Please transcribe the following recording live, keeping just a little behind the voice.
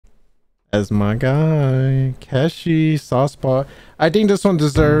As my guy, Keshi, soft spot. I think this one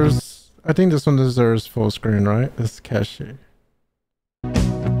deserves. I think this one deserves full screen, right? This is Keshi.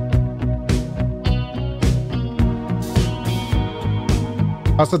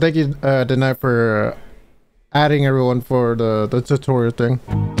 Also, thank you, Denai, for adding everyone for the tutorial thing.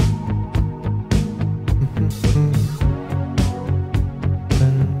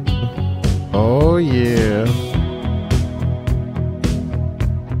 Oh yeah.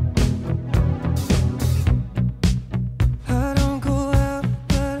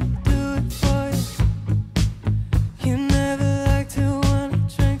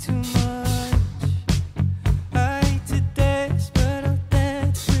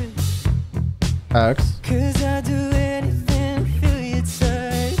 X. Cause I do anything to feel your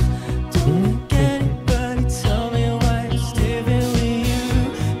touch. Don't make anybody tell me why it's different with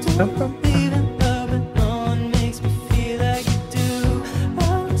you. Don't believe in love, but no one makes me feel like you do. I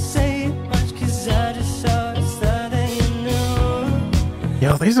won't say it much cause I just saw the stuff that you know.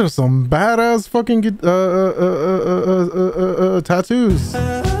 Yo, these are some badass fucking tattoos.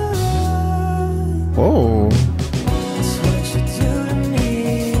 Whoa.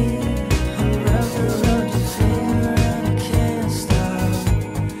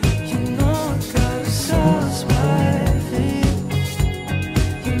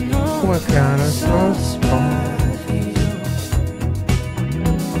 What kind of soft spot for you?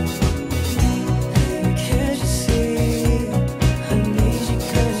 Can't you see? I need you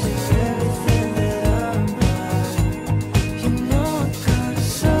cause you're everything that I'm not. You know I got a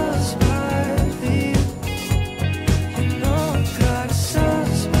soft spot for you. You know I got a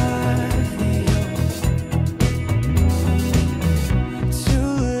soft spot for you. Too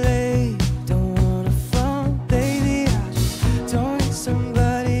late, don't wanna fall, baby. I just don't need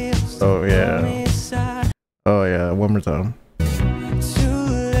somebody else. Oh yeah. Oh yeah, one more time. Too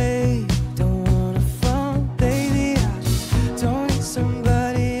late, don't wanna fall, baby. I just don't need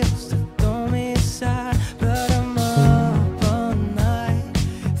somebody else to throw me aside. But I'm up all night,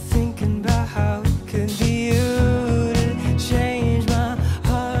 thinking about how it could be you to change my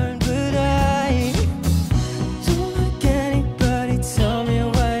heart. But I don't like anybody tell me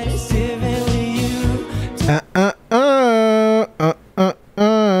why it's different with you.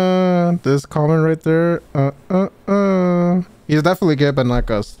 This comment right there. He's definitely gay, but not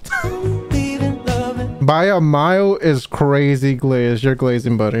Gus. By a mile is crazy glaze. You're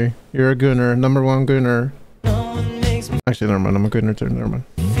glazing, buddy. You're a gooner. Number one gooner. Actually, never mind. I'm a gooner too. Never mind.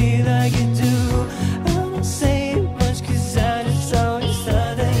 Feel like you do. I don't say much cause I just always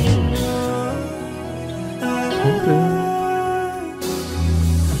thought that you know.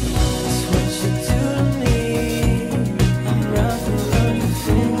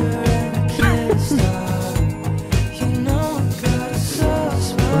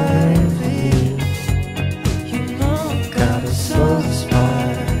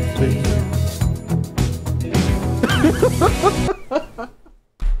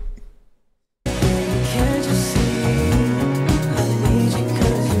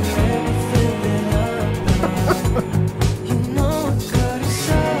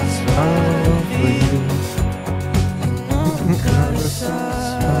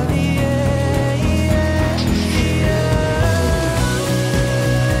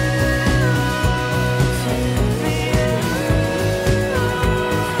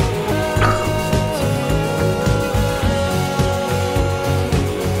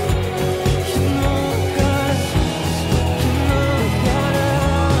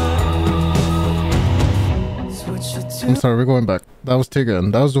 I'm sorry, we're going back. That was too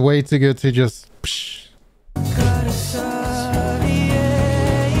good. That was way too good to just... Psh.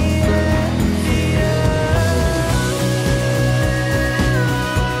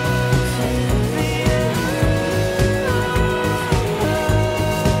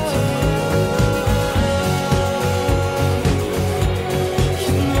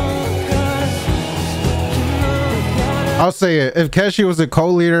 I'll say it. If Keshi was a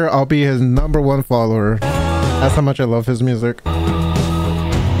co-leader, I'll be his #1 follower. That's how much I love his music.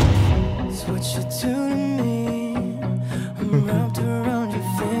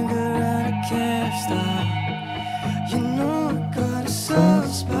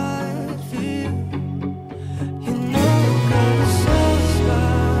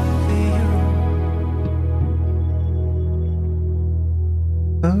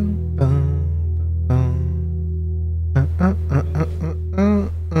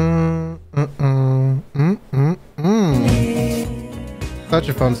 Such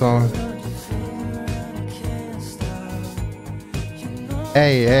a fun song.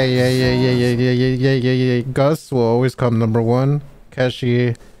 Hey. Gus will always come #1.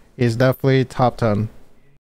 Keshi, He's definitely top 10.